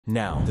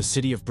Now, the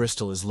city of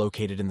Bristol is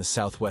located in the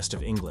southwest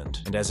of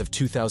England, and as of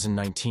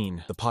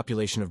 2019, the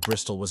population of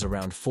Bristol was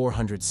around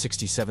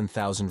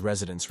 467,000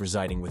 residents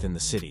residing within the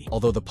city,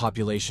 although the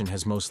population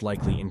has most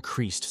likely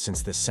increased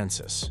since this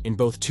census. In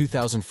both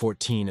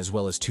 2014 as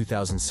well as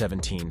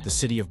 2017, the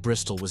city of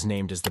Bristol was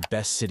named as the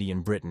best city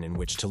in Britain in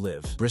which to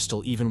live.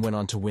 Bristol even went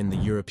on to win the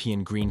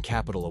European Green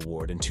Capital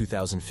Award in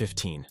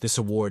 2015, this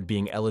award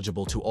being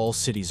eligible to all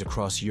cities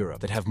across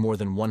Europe that have more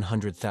than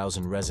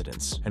 100,000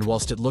 residents. And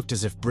whilst it looked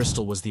as if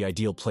Bristol was the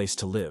ideal place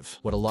to live,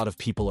 what a lot of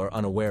people are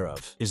unaware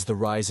of is the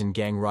rise in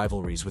gang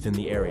rivalries within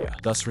the area,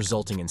 thus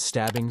resulting in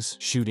stabbings,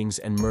 shootings,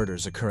 and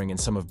murders occurring in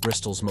some of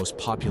Bristol's most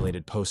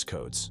populated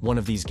postcodes. One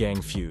of these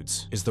gang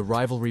feuds is the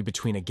rivalry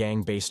between a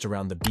gang based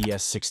around the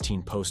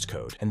BS16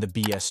 postcode and the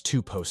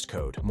BS2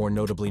 postcode, more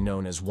notably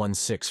known as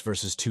 16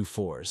 versus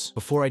 24s.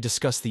 Before I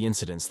discuss the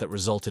incidents that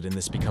resulted in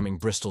this becoming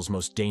Bristol's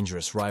most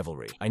dangerous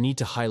rivalry, I need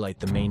to highlight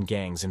the main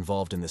gangs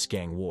involved in this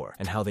gang war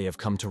and how they have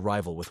come to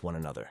rival with one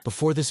another.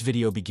 Before this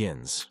video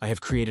begins, I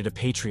have created a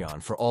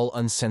Patreon for all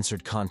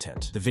uncensored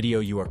content. The video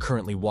you are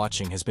currently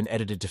watching has been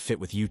edited to fit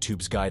with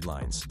YouTube's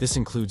guidelines. This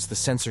includes the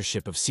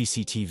censorship of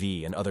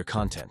CCTV and other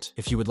content.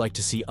 If you would like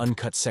to see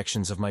uncut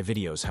sections of my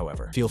videos,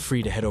 however, feel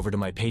free to head over to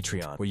my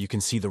Patreon, where you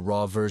can see the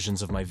raw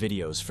versions of my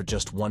videos for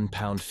just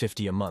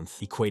 £1.50 a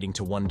month, equating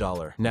to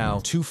 $1. Now,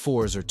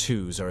 24s or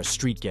 2s are a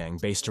street gang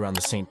based around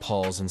the St.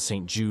 Paul's and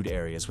St. Jude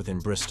areas within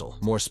Bristol,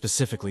 more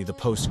specifically the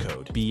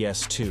postcode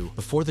BS2.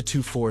 Before the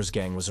 24s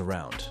gang was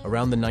around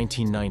the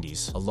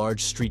 1990s, a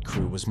large street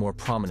crew was more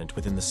prominent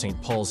within the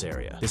St. Paul's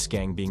area, this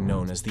gang being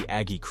known as the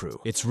Aggie Crew.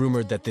 It's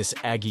rumored that this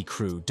Aggie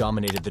Crew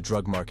dominated the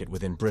drug market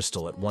within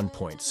Bristol at one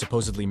point,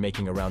 supposedly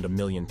making around £1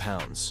 million,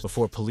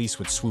 before police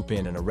would swoop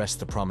in and arrest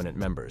the prominent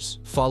members.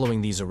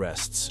 Following these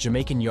arrests,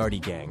 Jamaican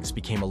yardie gangs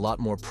became a lot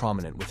more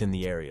prominent within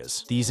the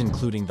areas, these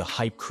including the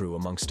Hype Crew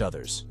amongst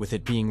others, with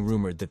it being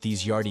rumored that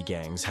these yardie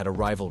gangs had a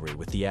rivalry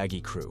with the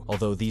Aggie Crew,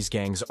 although these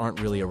gangs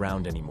aren't really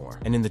around anymore.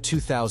 And in the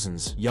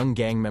 2000s, young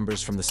gang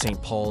members from the St.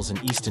 Paul's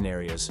and Easton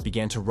areas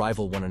began to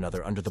rival one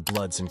another under the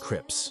Bloods and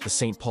Crips. The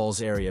St.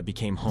 Paul's area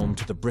became home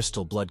to the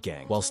Bristol Blood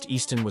Gang, whilst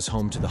Easton was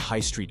home to the High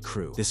Street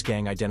Crew, this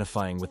gang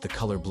identifying with the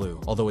color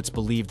blue, although it's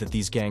believed that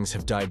these gangs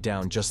have died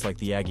down just like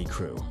the Aggie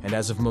Crew. And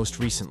as of most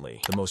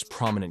recently, the most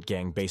prominent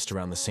gang based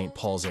around the St.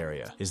 Paul's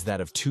area is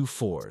that of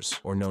 24s,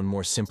 or known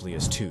more simply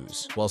as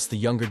 2s, whilst the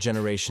younger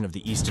generation of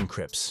the Easton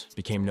Crips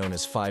became known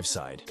as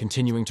 5-side,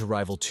 continuing to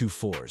rival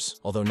 24s,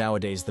 although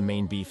nowadays the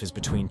main beef is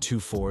between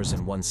 24s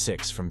and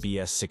 16 from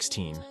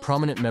BS16.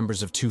 Prominent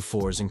members of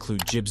 24s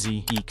include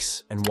Gypsy,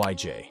 Eeks, and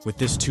YJ, with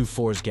this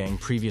 24s gang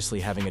previously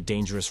having a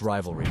dangerous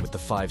rivalry with the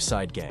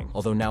 5-side gang,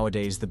 although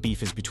nowadays the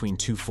beef is between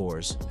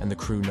 24s and the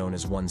crew known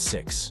as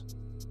 16.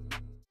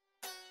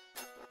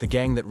 The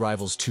gang that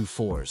rivals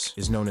 24s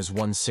is known as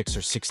 16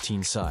 or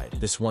 16 side.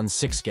 This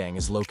 16 gang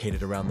is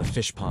located around the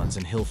fish ponds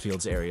and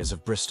hillfields areas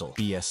of Bristol,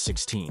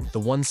 BS16.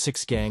 The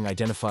 16 gang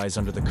identifies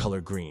under the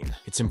color green.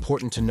 It's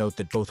important to note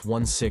that both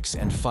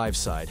 16 and 5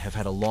 side have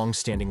had a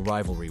long-standing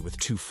rivalry with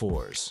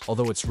 24s,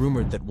 although it's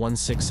rumored that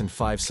 16 and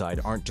 5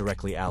 side aren't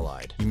directly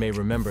allied. You may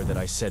remember that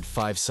I said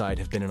 5 side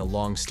have been in a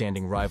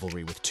long-standing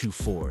rivalry with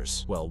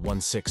 24s. Well,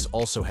 16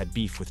 also had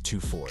beef with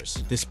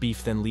 24s. This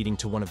beef then leading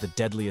to one of the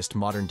deadliest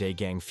modern-day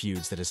gang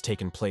feuds that has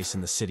taken place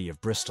in the city of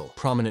Bristol.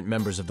 Prominent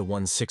members of the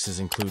 16s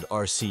include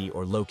RC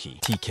or Loki,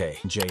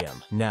 TK, and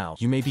JM. Now,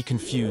 you may be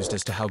confused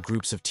as to how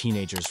groups of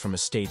teenagers from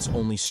estates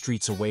only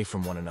streets away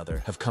from one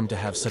another have come to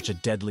have such a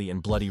deadly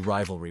and bloody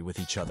rivalry with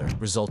each other,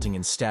 resulting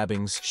in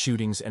stabbings,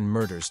 shootings, and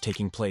murders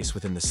taking place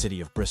within the city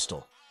of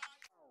Bristol.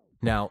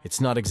 Now, it's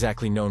not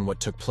exactly known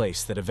what took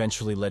place that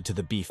eventually led to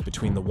the beef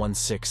between the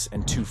 16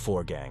 and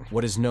 24 gang.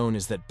 What is known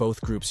is that both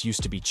groups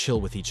used to be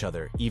chill with each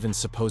other, even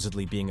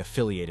supposedly being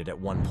affiliated at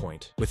one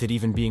point, with it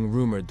even being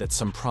rumored that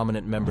some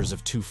prominent members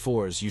of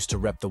 24s used to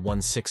rep the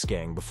 16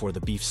 gang before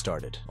the beef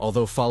started.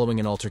 Although following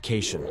an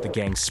altercation, the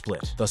gang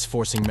split, thus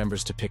forcing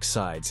members to pick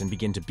sides and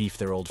begin to beef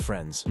their old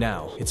friends.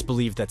 Now, it's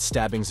believed that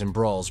stabbings and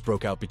brawls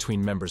broke out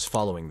between members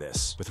following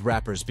this, with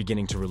rappers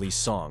beginning to release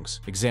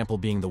songs, example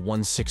being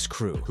the 16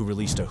 crew, who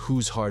released a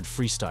Who's Hard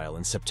freestyle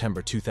in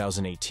September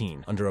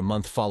 2018. Under a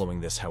month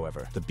following this,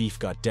 however, the beef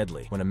got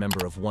deadly when a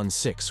member of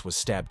 16 was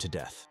stabbed to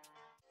death.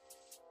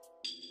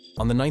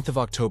 On the 9th of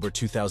October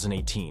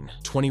 2018,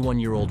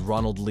 21-year-old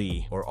Ronald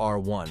Lee, or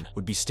R1,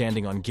 would be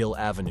standing on Gill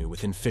Avenue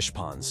within Fish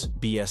Ponds,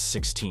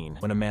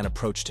 BS16, when a man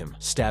approached him,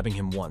 stabbing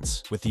him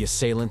once, with the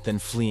assailant then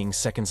fleeing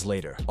seconds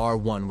later.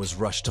 R1 was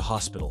rushed to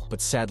hospital, but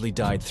sadly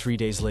died 3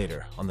 days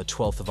later, on the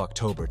 12th of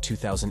October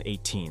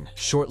 2018.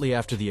 Shortly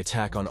after the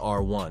attack on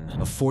R1,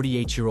 a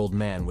 48-year-old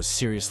man was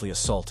seriously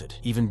assaulted,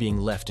 even being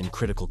left in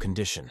critical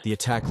condition. The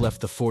attack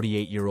left the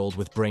 48-year-old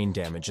with brain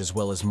damage as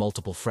well as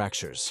multiple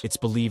fractures. It's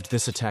believed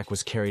this attack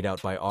was carried carried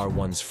out by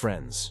R1's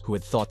friends, who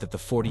had thought that the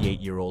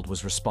 48-year-old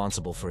was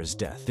responsible for his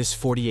death. This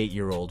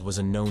 48-year-old was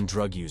a known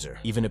drug user,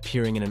 even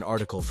appearing in an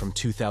article from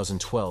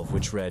 2012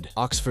 which read,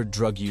 "Oxford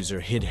drug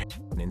user hid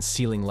heroin in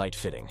ceiling light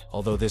fitting."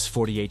 Although this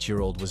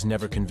 48-year-old was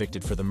never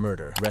convicted for the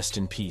murder, rest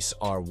in peace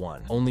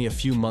R1. Only a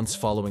few months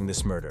following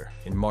this murder,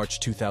 in March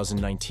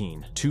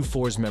 2019,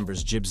 2FOR's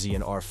members Jibsy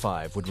and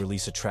R5 would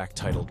release a track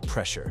titled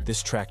Pressure.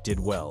 This track did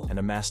well and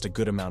amassed a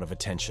good amount of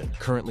attention,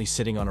 currently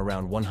sitting on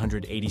around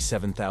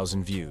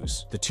 187,000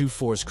 views. The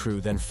 2FOR's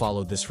crew then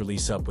followed this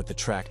release up with the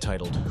track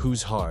titled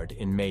Who's Hard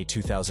in May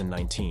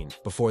 2019,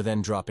 before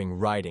then dropping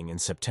Riding in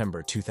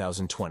September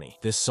 2020.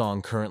 This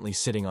song currently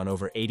sitting on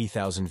over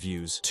 80,000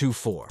 views.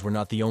 2FOR were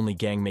not the only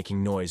gang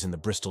making noise in the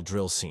Bristol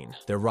drill scene.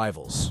 Their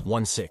rivals,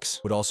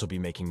 1-6, would also be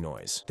making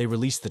noise. They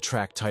released the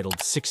track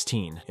titled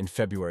 16 in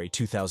February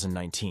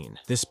 2019,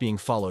 this being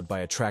followed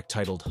by a track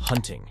titled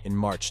Hunting in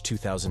March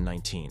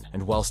 2019.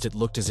 And whilst it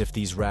looked as if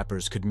these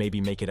rappers could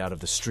maybe make it out of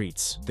the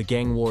streets, the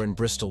gang war in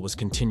Bristol was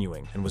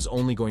continuing and was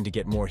only going to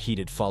get more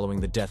heated following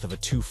the death of a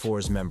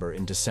 2FOR's member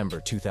in December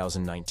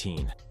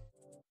 2019.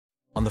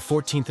 On the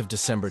 14th of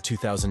December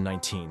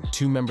 2019,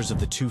 two members of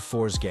the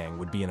 2FOR's gang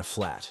would be in a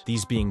flat,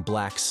 these being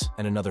Blackz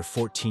and another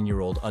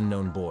 14-year-old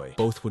unknown boy.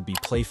 Both would be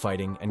play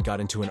fighting and got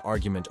into an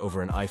argument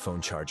over an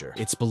iPhone charger.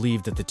 It's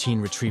believed that the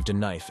teen retrieved a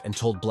knife and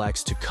told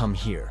Blackz to come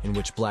here, in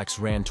which Blackz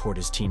ran toward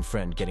his teen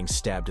friend, getting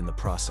stabbed in the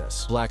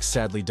process. Blackz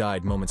sadly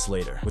died moments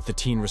later, with the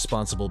teen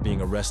responsible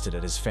being arrested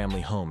at his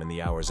family home in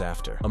the hours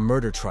after. A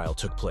murder trial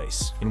took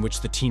place, in which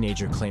the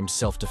teenager claimed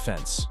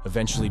self-defense,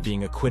 eventually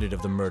being acquitted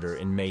of the murder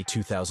in May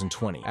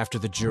 2020, after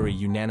the jury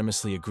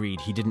unanimously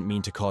agreed he didn't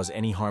mean to cause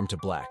any harm to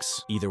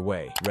Blackz. Either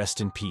way, rest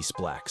in peace,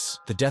 Blackz.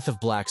 The death of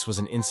Blackz was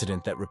an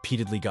incident that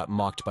repeatedly got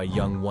mocked by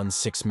young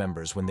 1-6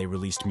 members when they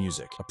released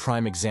music. A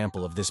prime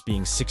example of this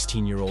being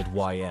 16-year-old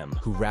YM,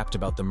 who rapped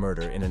about the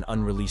murder in an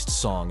unreleased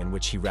song in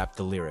which he rapped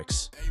the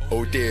lyrics,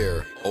 "Oh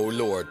dear, oh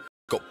lord,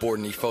 got bored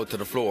and he fell to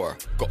the floor.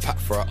 Got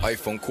packed for an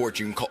iPhone cord,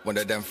 you can cop one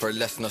of them for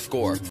less than a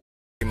score.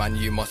 Man,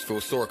 you must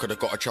feel sore, could have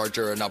got a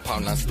charger in a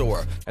Poundland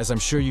store." As I'm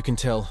sure you can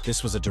tell,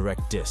 this was a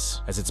direct diss,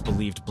 as it's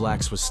believed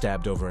Blackz was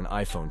stabbed over an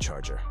iPhone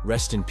charger.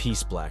 Rest in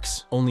peace,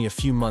 Blackz. Only a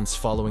few months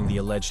following the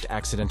alleged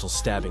accidental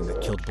stabbing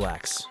that killed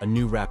Blackz, a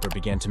new rapper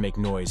began to make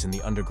noise in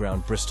the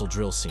underground Bristol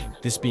drill scene,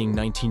 this being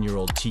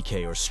 19-year-old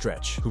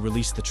TKOrStretch, who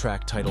released the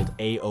track titled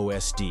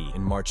AOSD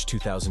in March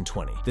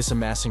 2020, this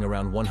amassing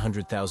around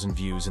 100,000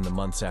 views in the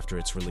months after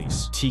its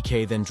release.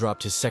 TK then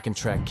dropped his second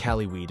track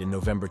Caliweed in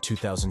November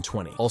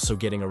 2020, also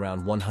getting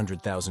around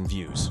 100,000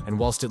 views. And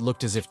whilst it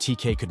looked as if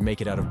TK could make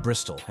it out of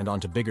Bristol and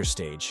onto bigger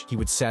stage, he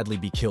would sadly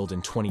be killed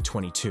in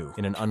 2022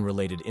 in an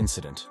unrelated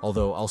incident,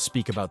 although I'll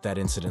speak about that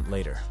incident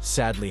later.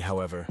 Sadly,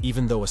 however,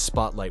 even though a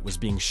spotlight was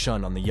being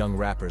shone on the young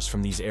rappers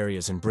from these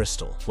areas in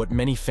Bristol, what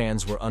many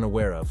fans were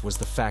unaware of was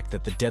the fact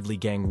that the deadly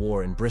gang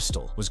war in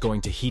Bristol was going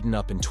to heaten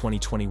up in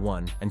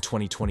 2021 and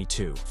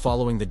 2022,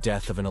 following the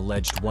death of an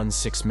alleged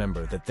 1-6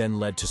 member that then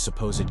led to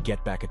supposed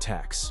get-back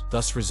attacks,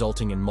 thus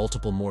resulting in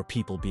multiple more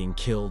people being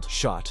killed,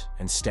 shot,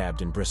 and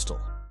stabbed in Bristol.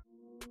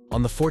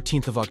 On the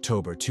 14th of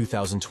October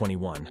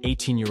 2021,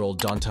 18-year-old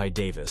Dante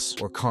Davis,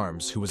 or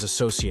Karmz, who was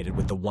associated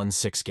with the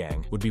 1-6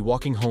 gang, would be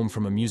walking home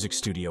from a music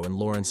studio in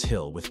Lawrence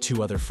Hill with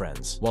two other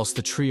friends. Whilst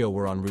the trio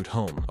were en route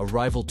home, a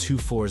rival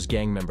 2FOR's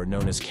gang member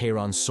known as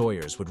Karmz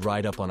Sawyers would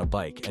ride up on a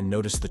bike and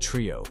notice the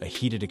trio. A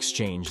heated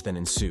exchange then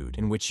ensued,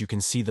 in which you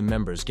can see the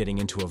members getting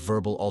into a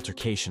verbal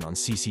altercation on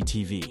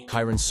CCTV.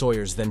 Karmz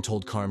Sawyers then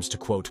told Karmz to,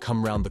 quote,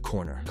 "come round the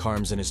corner."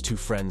 Karmz and his two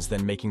friends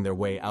then making their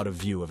way out of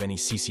view of any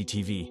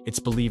CCTV. It's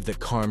believed that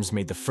Karmz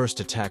made the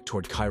first attack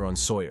toward Karmz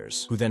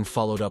Sawyers, who then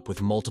followed up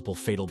with multiple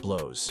fatal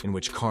blows, in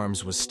which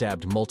Karmz was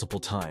stabbed multiple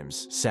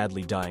times,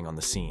 sadly dying on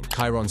the scene.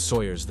 Karmz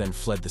Sawyers then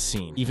fled the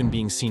scene, even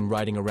being seen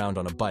riding around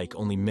on a bike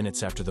only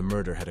minutes after the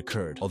murder had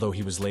occurred, although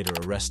he was later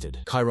arrested.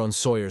 Karmz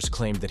Sawyers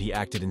claimed that he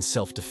acted in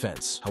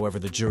self-defense. However,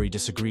 the jury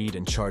disagreed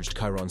and charged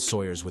Karmz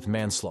Sawyers with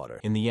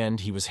manslaughter. In the end,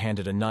 he was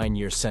handed a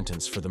 9-year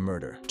sentence for the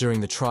murder. During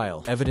the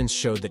trial, evidence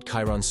showed that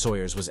Karmz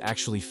Sawyers was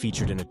actually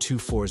featured in a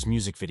 2FOR's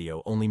music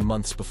video only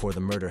months before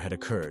the murder had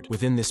occurred.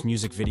 Within this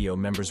music video,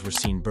 members were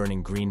seen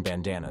burning green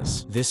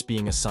bandanas, this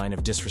being a sign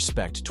of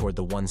disrespect toward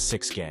the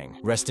 1-6 gang.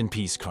 Rest in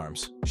peace,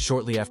 Karmz.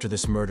 Shortly after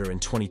this murder in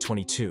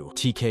 2022,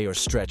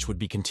 TKOrStretch would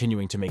be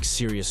continuing to make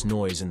serious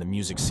noise in the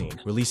music scene,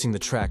 releasing the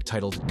track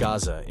titled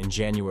Gaza in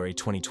January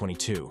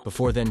 2022,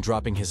 before then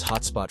dropping his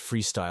Hotspot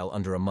freestyle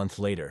under a month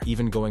later,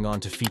 even going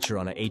on to feature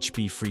on a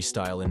HB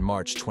freestyle in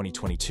March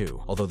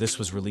 2022, although this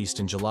was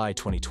released in July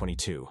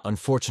 2022.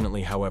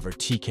 Unfortunately, however,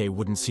 TK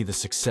wouldn't see the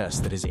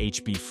success that his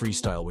HB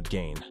freestyle would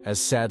gain, as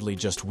sadly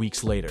just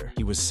weeks later,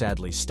 he was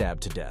sadly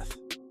stabbed to death.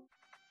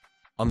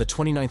 On the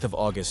 29th of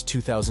August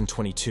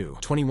 2022,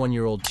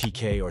 21-year-old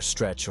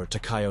TKOrStretch or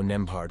Takayo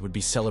Nembhard would be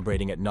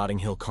celebrating at Notting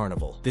Hill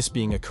Carnival, this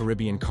being a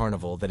Caribbean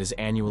carnival that is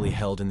annually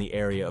held in the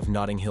area of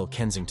Notting Hill,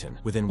 Kensington,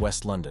 within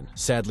West London.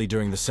 Sadly,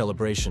 during the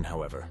celebration,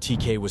 however,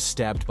 TK was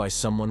stabbed by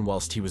someone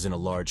whilst he was in a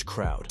large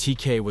crowd.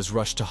 TK was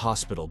rushed to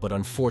hospital but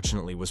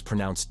unfortunately was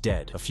pronounced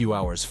dead a few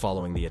hours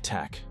following the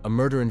attack. A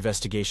murder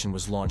investigation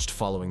was launched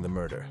following the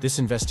murder. This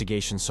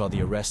investigation saw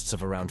the arrests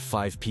of around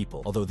 5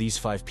 people, although these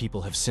 5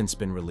 people have since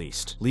been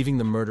released, leaving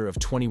the murder of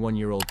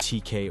 21-year-old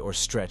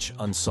TKOrStretch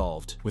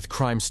unsolved, with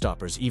Crime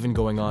Stoppers even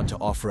going on to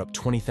offer up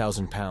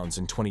 £20,000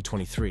 in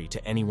 2023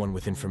 to anyone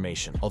with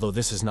information, although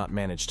this has not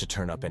managed to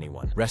turn up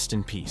anyone. Rest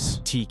in peace,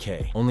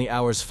 TK. Only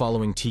hours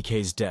following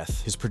TK's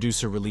death, his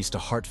producer released a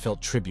heartfelt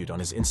tribute on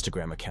his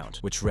Instagram account,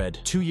 which read,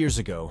 "2 years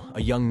ago,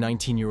 a young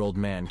 19-year-old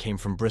man came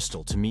from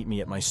Bristol to meet me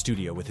at my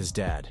studio with his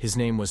dad. His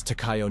name was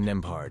Takayo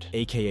Nembhard,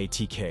 aka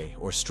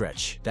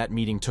TKOrStretch. That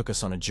meeting took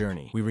us on a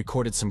journey. We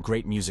recorded some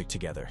great music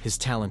together. His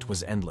talent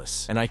was endless,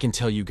 and I can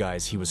tell you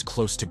guys he was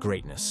close to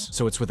greatness.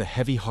 So it's with a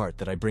heavy heart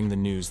that I bring the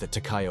news that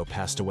Takayo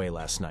passed away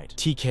last night.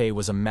 TK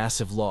was a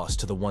massive loss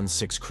to the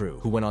 1-6 crew,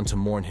 who went on to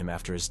mourn him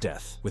after his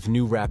death, with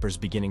new rappers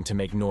beginning to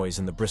make noise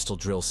in the Bristol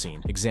drill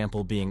scene,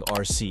 example being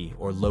RC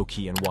or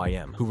Loki and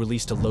YM, who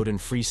released a load-in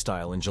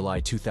freestyle in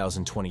July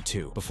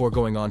 2022, before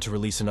going on to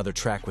release another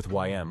track with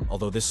YM,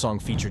 although this song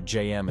featured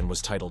JM and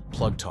was titled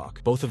Plug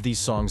Talk, both of these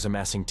songs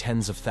amassing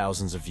tens of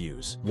thousands of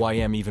views.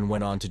 YM even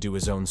went on to do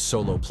his own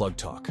solo Plug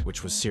Talk,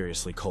 which was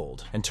seriously cold,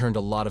 and turned a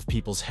lot of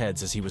people's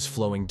heads as he was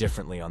flowing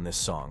differently on this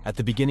song. At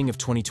the beginning of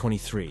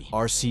 2023,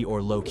 RC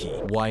or Loki,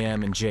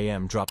 YM and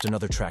JM dropped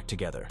another track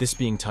together, this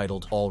being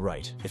titled All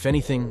Right. If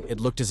anything, it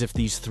looked as if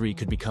these 3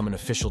 could become an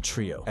official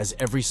trio, as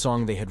every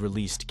song they had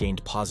released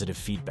gained positive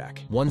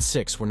feedback.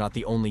 1-6 were not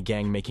the only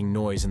gang making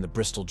noise in the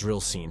Bristol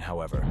drill scene,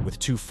 however, with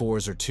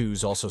 2-4s or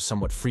 2s also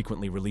somewhat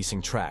frequently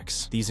releasing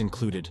tracks. These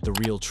included The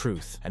Real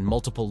Truth and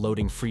multiple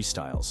loading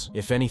freestyles.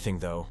 If anything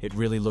though, it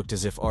really looked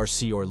as if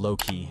RC or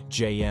Loki,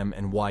 JM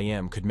and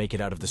YM could make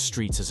it out of the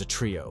streets as a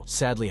trio.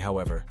 Sadly,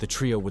 however, the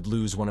trio would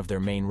lose one of their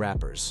main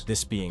rappers,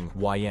 this being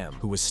YM,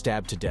 who was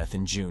stabbed to death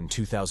in June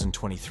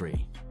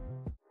 2023.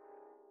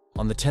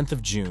 On the 10th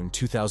of June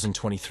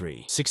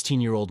 2023,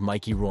 16-year-old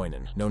Mikey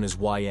Roynan, known as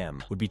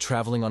YM, would be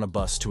traveling on a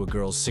bus to a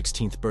girl's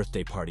 16th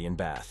birthday party in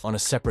Bath. On a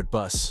separate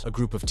bus, a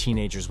group of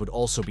teenagers would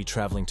also be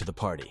traveling to the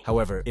party.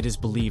 However, it is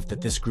believed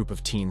that this group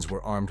of teens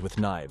were armed with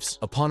knives.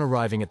 Upon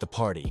arriving at the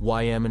party,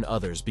 YM and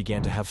others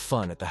began to have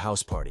fun at the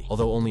house party.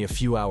 Although only a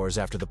few hours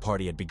after the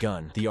party had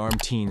begun, the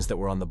armed teens that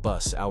were on the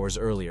bus hours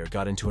earlier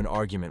got into an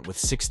argument with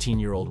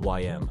 16-year-old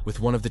YM, with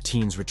one of the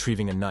teens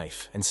retrieving a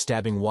knife and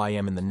stabbing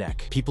YM in the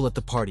neck. People at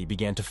the party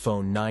began to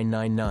phone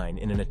 999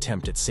 in an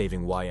attempt at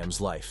saving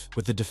YM's life,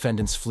 with the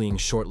defendants fleeing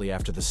shortly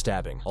after the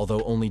stabbing,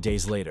 although only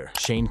days later,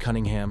 Shane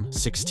Cunningham,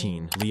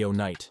 16, Leo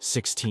Knight,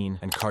 16,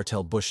 and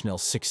Cartel Bushnell,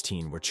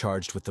 16, were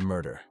charged with the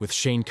murder, with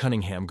Shane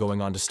Cunningham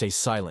going on to stay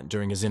silent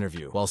during his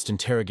interview, whilst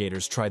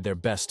interrogators tried their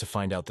best to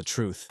find out the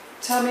truth.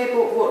 Tell me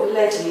about what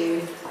led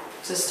you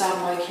to stab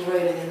Mikey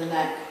Roynan in the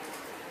neck.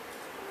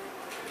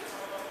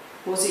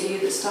 Was it you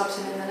that stabbed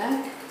him in the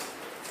neck?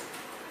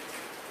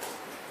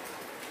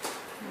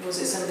 Or was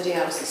it somebody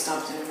else that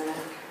stabbed him in the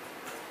neck?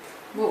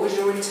 What was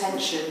your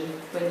intention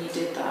when you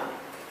did that?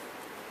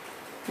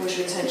 Was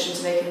your intention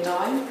to make him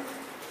die?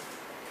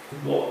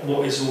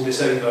 What is all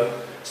this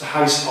over? It's a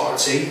house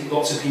party,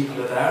 lots of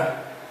people are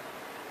there.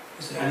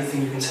 Is there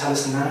anything you can tell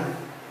us now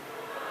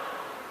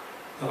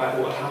about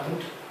what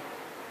happened?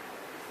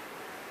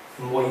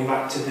 And why you've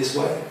acted this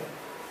way?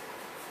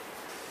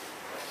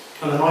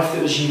 And the knife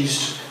that was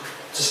used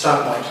to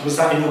stab Mike, was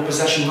that in your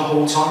possession the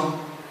whole time?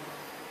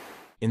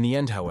 In the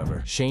end,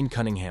 however, Shane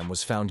Cunningham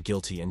was found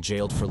guilty and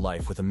jailed for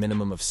life with a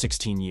minimum of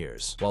 16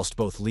 years, whilst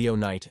both Leo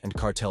Knight and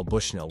Cartel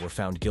Bushnell were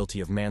found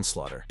guilty of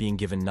manslaughter, being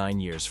given 9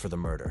 years for the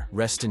murder.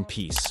 Rest in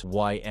peace,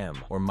 YM,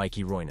 or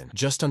Mikey Roynan.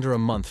 Just under a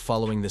month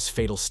following this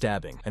fatal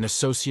stabbing, an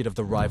associate of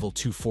the rival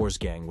 2-4s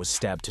gang was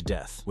stabbed to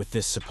death, with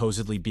this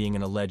supposedly being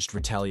an alleged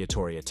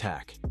retaliatory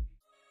attack.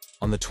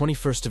 On the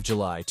 21st of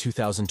July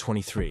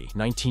 2023,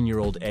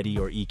 19-year-old Eddie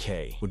or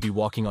EK would be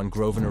walking on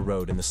Grosvenor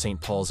Road in the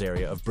St. Paul's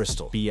area of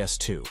Bristol,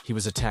 BS2. He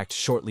was attacked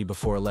shortly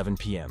before 11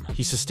 p.m.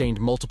 He sustained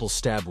multiple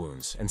stab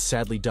wounds and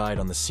sadly died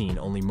on the scene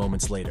only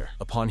moments later.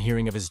 Upon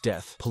hearing of his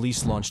death,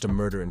 police launched a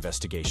murder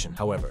investigation.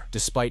 However,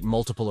 despite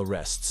multiple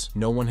arrests,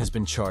 no one has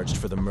been charged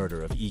for the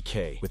murder of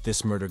EK, with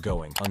this murder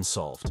going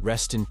unsolved.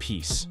 Rest in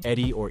peace,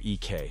 Eddie or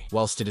EK.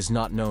 Whilst it is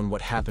not known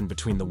what happened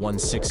between the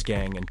 1-6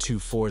 gang and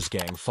 2-4s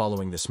gang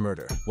following this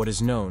murder, what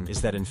is known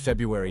is that in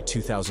February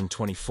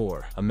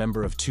 2024, a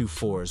member of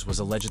 2-4s was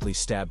allegedly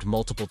stabbed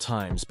multiple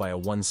times by a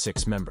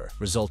 1-6 member,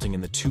 resulting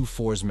in the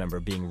 2-4s member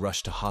being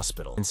rushed to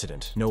hospital.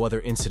 No other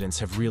incidents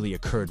have really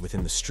occurred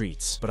within the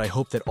streets, but I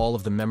hope that all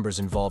of the members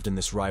involved in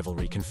this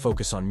rivalry can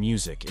focus on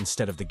music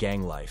instead of the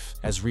gang life,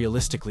 as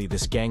realistically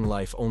this gang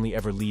life only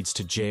ever leads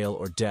to jail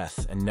or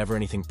death and never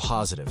anything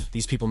positive.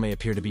 These people may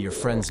appear to be your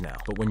friends now,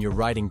 but when you're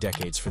riding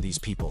decades for these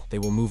people, they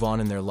will move on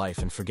in their life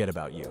and forget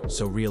about you.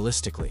 So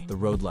realistically, the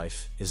road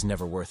life is is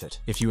never worth it.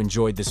 If you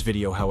enjoyed this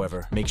video,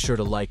 however, make sure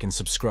to like and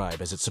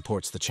subscribe as it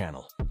supports the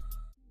channel.